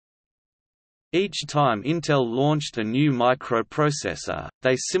Each time Intel launched a new microprocessor,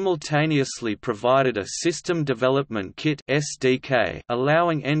 they simultaneously provided a System Development Kit (SDK),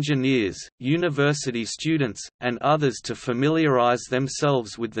 allowing engineers, university students, and others to familiarize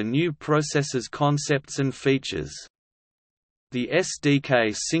themselves with the new processor's concepts and features. The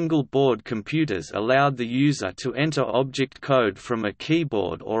SDK single-board computers allowed the user to enter object code from a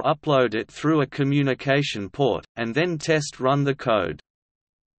keyboard or upload it through a communication port, and then test-run the code.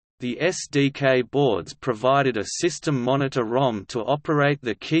 The SDK boards provided a system monitor ROM to operate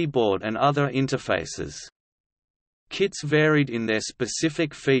the keyboard and other interfaces. Kits varied in their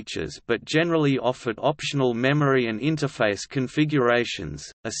specific features but generally offered optional memory and interface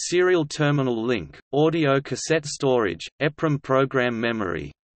configurations, a serial terminal link, audio cassette storage, EPROM program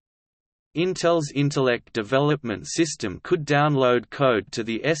memory. Intel's Intellect development system could download code to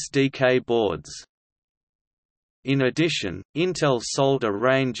the SDK boards. In addition, Intel sold a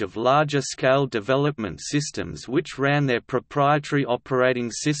range of larger-scale development systems which ran their proprietary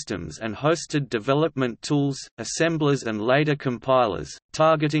operating systems and hosted development tools, assemblers and later compilers,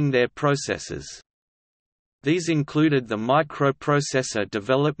 targeting their processors. These included the Microprocessor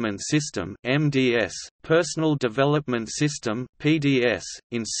Development System (MDS), Personal Development System (PDS),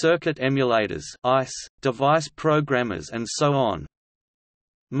 in-circuit emulators (ICE), device programmers and so on.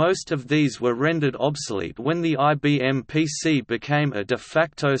 Most of these were rendered obsolete when the IBM PC became a de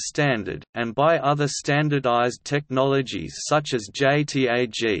facto standard, and by other standardized technologies such as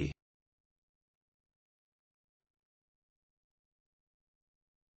JTAG.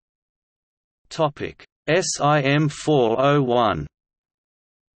 SIM 401.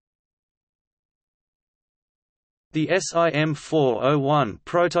 The SIM 401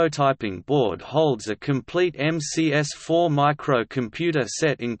 prototyping board holds a complete MCS4 microcomputer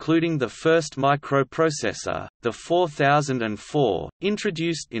set including the first microprocessor, the 4004,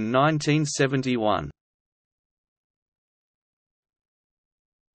 introduced in 1971.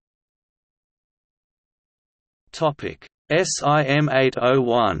 SIM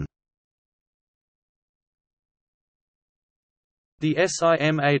 801. The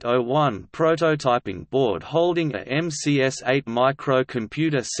SIM 801 prototyping board holding a MCS8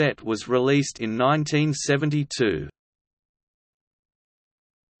 microcomputer set was released in 1972.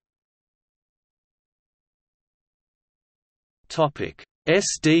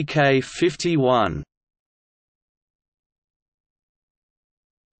 SDK 51.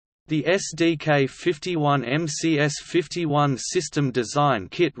 The SDK 51 MCS 51 system design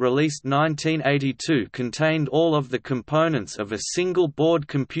kit released 1982 contained all of the components of a single-board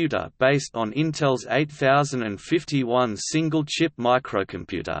computer based on Intel's 8051 single-chip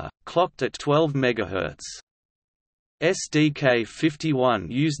microcomputer, clocked at 12 MHz. SDK 51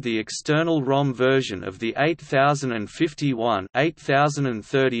 used the external ROM version of the 8051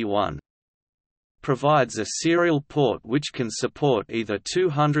 provides a serial port which can support either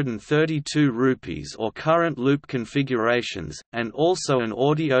 232 rupees or current loop configurations, and also an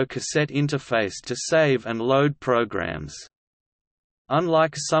audio cassette interface to save and load programs.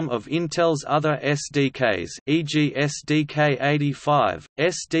 Unlike some of Intel's other SDKs, e.g. SDK85,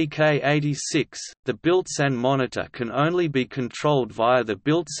 SDK86, the built-in monitor can only be controlled via the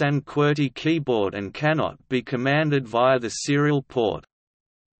built-in QWERTY keyboard and cannot be commanded via the serial port.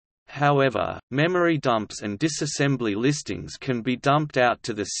 However, memory dumps and disassembly listings can be dumped out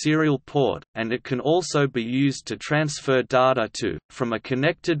to the serial port, and it can also be used to transfer data to, from a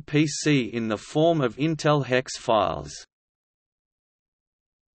connected PC in the form of Intel hex files.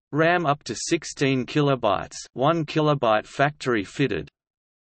 RAM up to 16 KB, 1 KB factory fitted.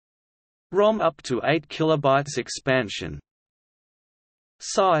 ROM up to 8 KB expansion.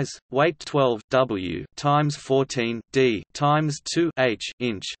 Size: weight 12 W × 14 D × 2 H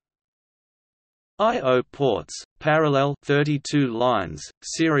inch. I/O ports: parallel 32 lines,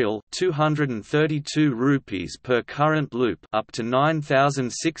 serial 232 rupees per current loop up to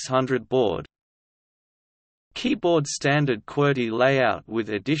 9600 baud. Keyboard standard QWERTY layout with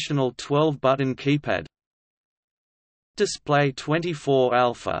additional 12-button keypad. Display 24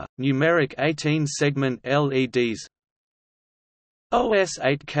 alpha, numeric 18-segment LEDs. OS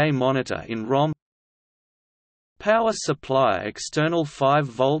 8K monitor in ROM. Power supply external 5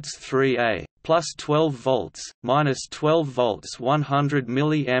 volts 3A, plus 12 volts, minus 12 volts 100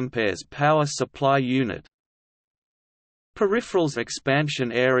 mA power supply unit. Peripherals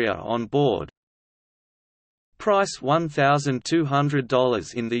expansion area on board. Price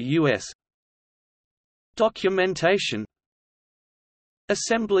 $1,200 in the US. Documentation.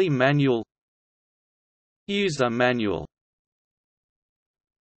 Assembly manual. User manual.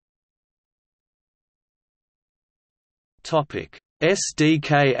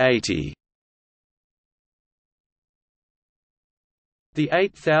 SDK 80. The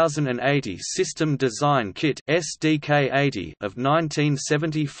 8080 System Design Kit (SDK-80) of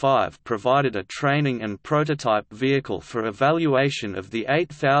 1975 provided a training and prototype vehicle for evaluation of the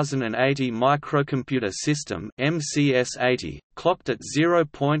 8080 microcomputer system (MCS-80), clocked at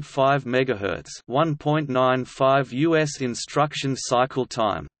 0.5 MHz (1.95 US instruction cycle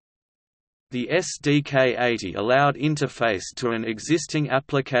time). The SDK-80 allowed interface to an existing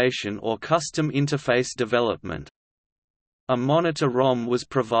application or custom interface development. A monitor ROM was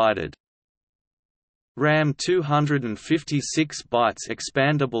provided. RAM 256 bytes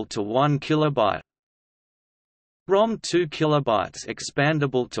expandable to 1 kilobyte. ROM 2 kilobytes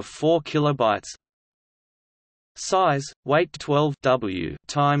expandable to 4 kilobytes. Size, weight 12 W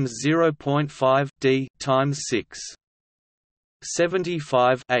times 0.5 D times 6.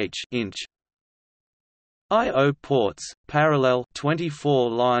 75 H inch. I/O ports, parallel 24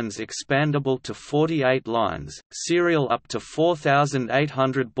 lines expandable to 48 lines, serial up to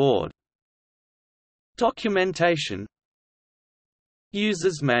 4800 baud. Documentation.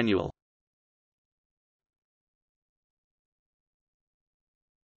 User's manual.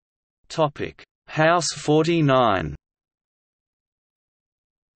 Topic: House 49.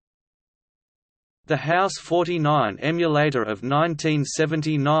 The House 49 emulator of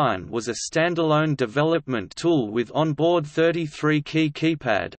 1979 was a standalone development tool with onboard 33-key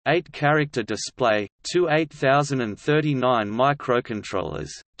keypad, 8-character display, two 8039 microcontrollers,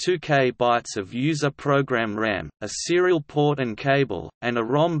 2 KB of user program RAM, a serial port and cable, and a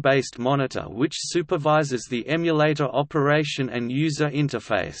ROM-based monitor which supervises the emulator operation and user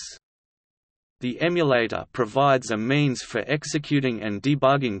interface. The emulator provides a means for executing and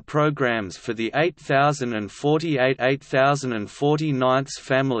debugging programs for the 8048–8049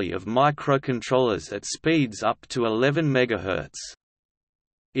 family of microcontrollers at speeds up to 11 MHz.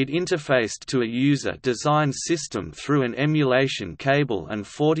 It interfaced to a user-designed system through an emulation cable and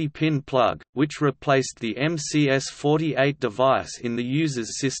 40-pin plug, which replaced the MCS-48 device in the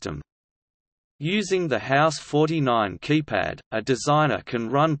user's system. Using the House 49 keypad, a designer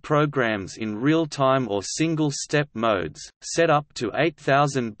can run programs in real-time or single-step modes, set up to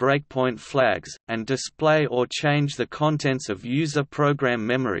 8000 breakpoint flags, and display or change the contents of user program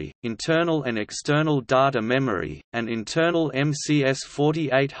memory, internal and external data memory, and internal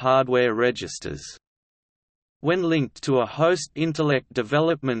MCS-48 hardware registers. When linked to a host Intellect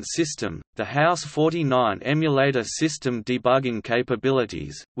development system, the House 49 emulator system debugging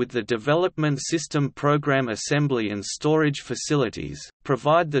capabilities, with the development system program assembly and storage facilities,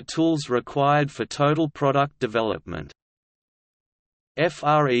 provide the tools required for total product development.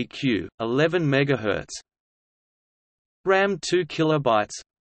 FREQ, 11 MHz. RAM 2 KB.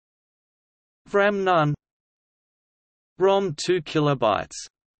 VRAM none. ROM 2 KB.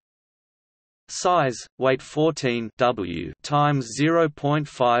 Size, weight 14 W times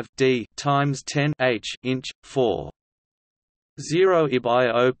 0.5 D times 10 H inch, 4. 0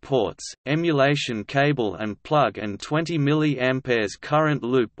 IB/I/O ports, emulation cable and plug and 20 mA current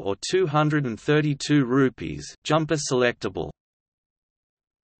loop or 232 rupees jumper selectable.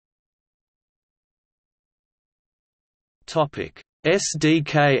 Topic: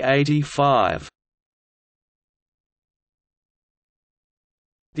 SDK-85.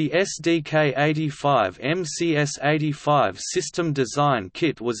 The SDK-85 MCS-85 System Design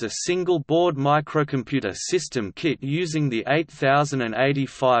Kit was a single-board microcomputer system kit using the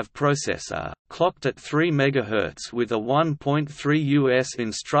 8085 processor, clocked at 3 MHz with a 1.3 US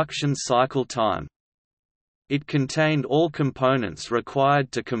instruction cycle time. It contained all components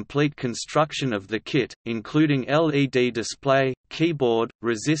required to complete construction of the kit, including LED display, keyboard,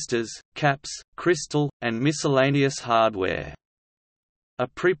 resistors, caps, crystal, and miscellaneous hardware. A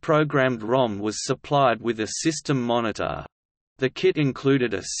pre-programmed ROM was supplied with a system monitor. The kit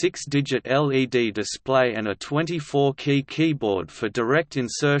included a 6-digit LED display and a 24-key keyboard for direct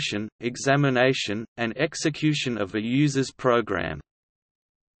insertion, examination, and execution of a user's program.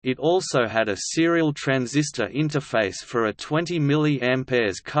 It also had a serial transistor interface for a 20 mA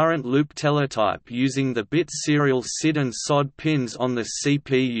current loop teletype using the bit serial SID and SOD pins on the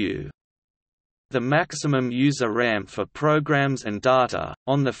CPU. The maximum user RAM for programs and data,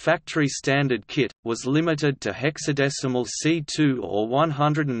 on the factory standard kit, was limited to hexadecimal C2 or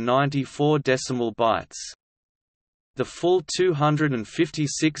 194 decimal bytes. The full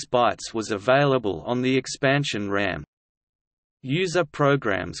 256 bytes was available on the expansion RAM. User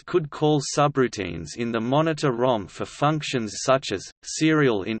programs could call subroutines in the monitor ROM for functions such as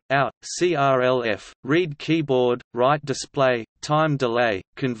serial in, out, CRLF, read keyboard, write display, time delay,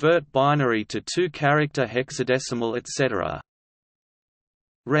 convert binary to 2-character hexadecimal, etc.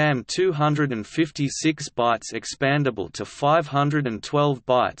 RAM 256 bytes expandable to 512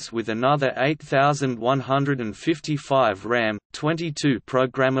 bytes with another 8155 RAM, 22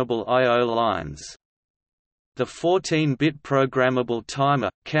 programmable I/O lines. The 14-bit programmable timer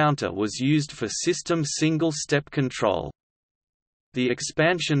counter was used for system single-step control. The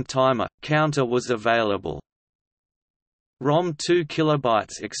expansion timer counter was available. ROM 2 KB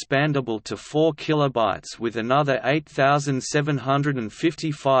expandable to 4 KB with another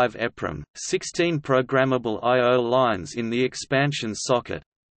 8755 EPROM, 16 programmable I/O lines in the expansion socket.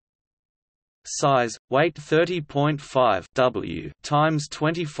 Size, weight 30.5 W times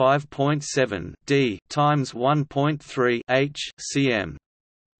 25.7 D times 1.3 H cm.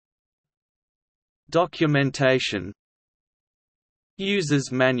 Documentation.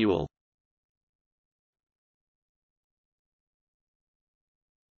 User's manual.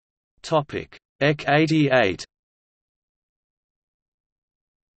 Topic: EC88.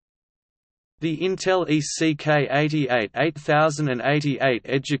 The Intel ECK88 8088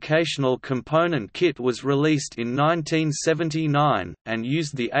 educational component kit was released in 1979, and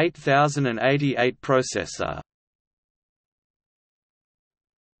used the 8088 processor.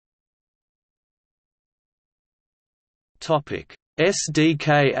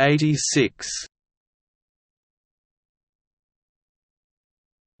 SDK86.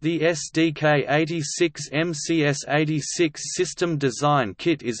 The SDK86 MCS86 System Design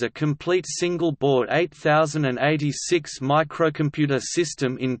Kit is a complete single-board 8086 microcomputer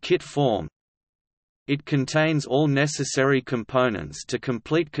system in kit form. It contains all necessary components to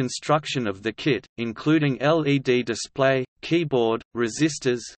complete construction of the kit, including LED display, keyboard,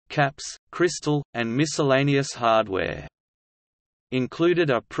 resistors, caps, crystal, and miscellaneous hardware. Included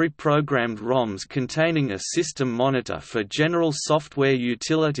are pre-programmed ROMs containing a system monitor for general software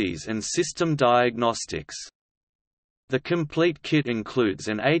utilities and system diagnostics. The complete kit includes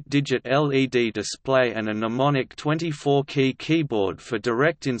an 8-digit LED display and a mnemonic 24-key keyboard for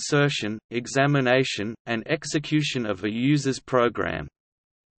direct insertion, examination, and execution of a user's program.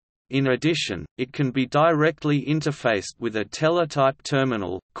 In addition, it can be directly interfaced with a teletype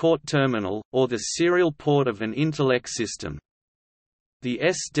terminal, CORT terminal, or the serial port of an Intellect system. The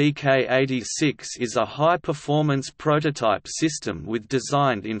SDK86 is a high-performance prototype system with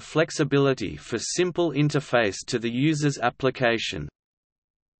designed-in flexibility for simple interface to the user's application.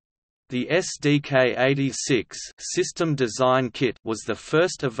 The SDK86 System Design Kit was the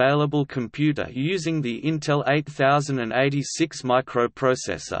first available computer using the Intel 8086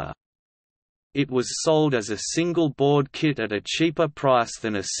 microprocessor. It was sold as a single-board kit at a cheaper price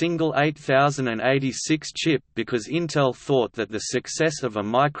than a single 8086 chip because Intel thought that the success of a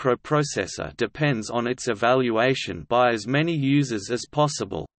microprocessor depends on its evaluation by as many users as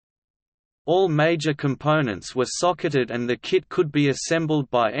possible. All major components were socketed and the kit could be assembled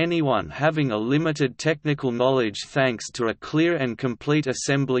by anyone having a limited technical knowledge thanks to a clear and complete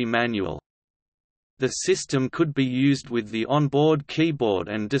assembly manual. The system could be used with the onboard keyboard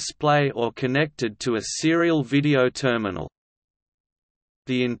and display or connected to a serial video terminal.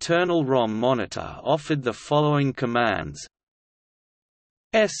 The internal ROM monitor offered the following commands: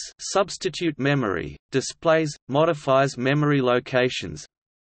 S substitute memory, displays, modifies memory locations.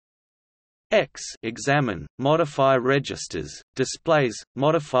 X examine, modify registers, displays,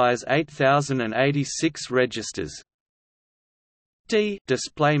 modifies 8086 registers. D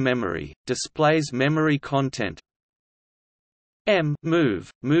display memory, displays memory content. M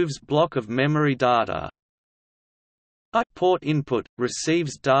move, moves block of memory data. I port input,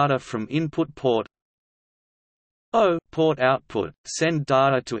 receives data from input port. O port output, send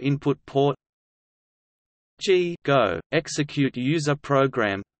data to input port. G go, execute user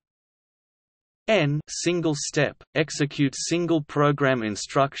program. N single step, execute single program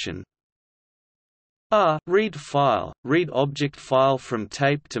instruction. R read file, read object file from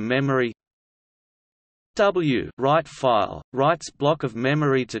tape to memory. W write file, writes block of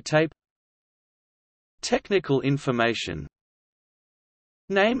memory to tape. Technical information.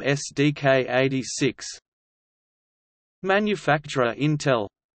 Name SDK86. Manufacturer Intel.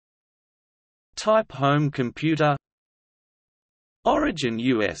 Type home computer. Origin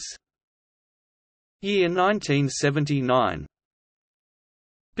US. Year 1979.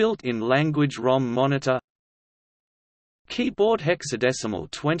 Built-in language ROM monitor. Keyboard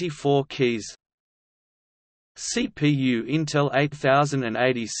hexadecimal 24 keys. CPU Intel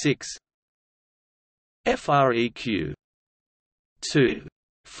 8086. FREQ 2.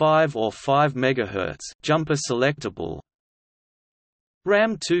 5 or 5 MHz jumper selectable.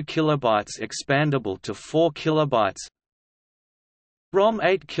 RAM 2 KB expandable to 4 KB. ROM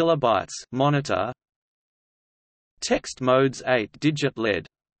 8 KB monitor. Text modes 8-digit LED.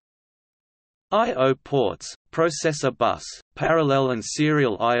 I/O ports, processor bus, parallel and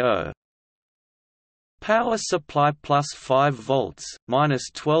serial I/O. Power supply +5 volts,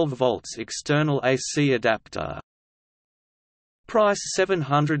 -12 volts external AC adapter. Price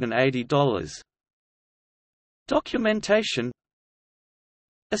 $780. Documentation.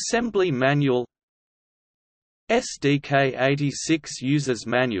 Assembly manual. SDK 86 Users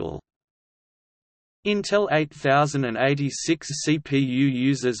Manual. Intel 8086 CPU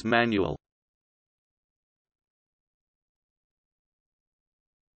Users Manual.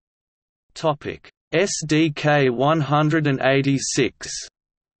 Topic: SDK 186.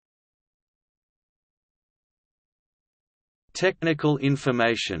 Technical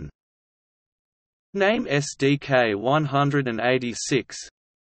information. Name SDK 186.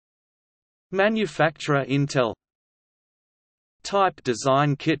 Manufacturer Intel. Type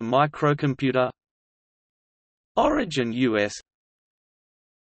Design Kit Microcomputer. Origin US.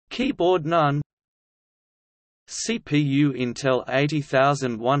 Keyboard None. CPU Intel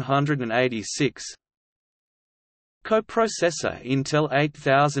 80186. Coprocessor Intel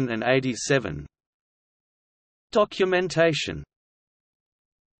 8087. Documentation.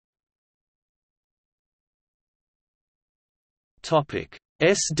 Topic: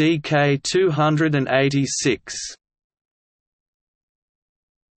 SDK 286.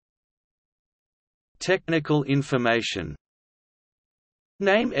 Technical information.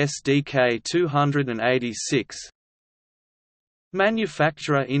 Name SDK 286.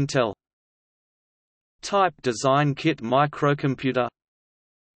 Manufacturer Intel. Type Design Kit Microcomputer.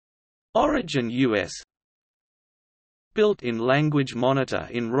 Origin US. Built-in language monitor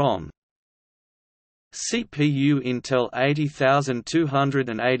in ROM. CPU Intel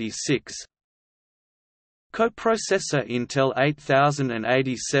 80286. Coprocessor Intel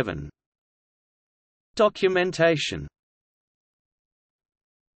 8087. Documentation.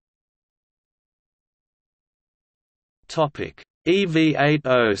 Topic: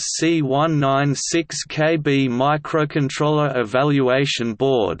 EV80C196KB Microcontroller Evaluation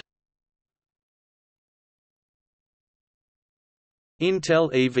Board.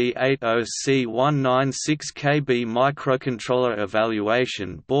 Intel EV80C196KB Microcontroller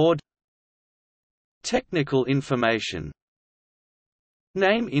Evaluation Board. Technical information.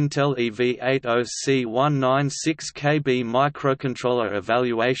 Name Intel EV80C196KB Microcontroller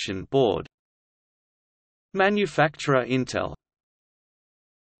Evaluation Board. Manufacturer Intel.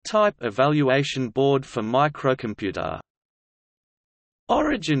 Type Evaluation Board for Microcomputer.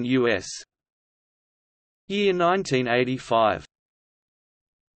 Origin US. Year 1985.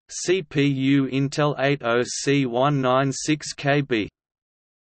 CPU Intel 80C196KB.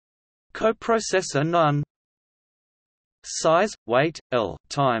 Coprocessor None. Size, weight, L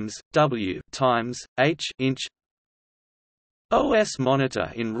times W times H inch. OS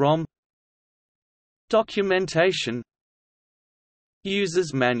monitor in ROM. Documentation.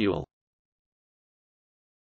 User's Manual.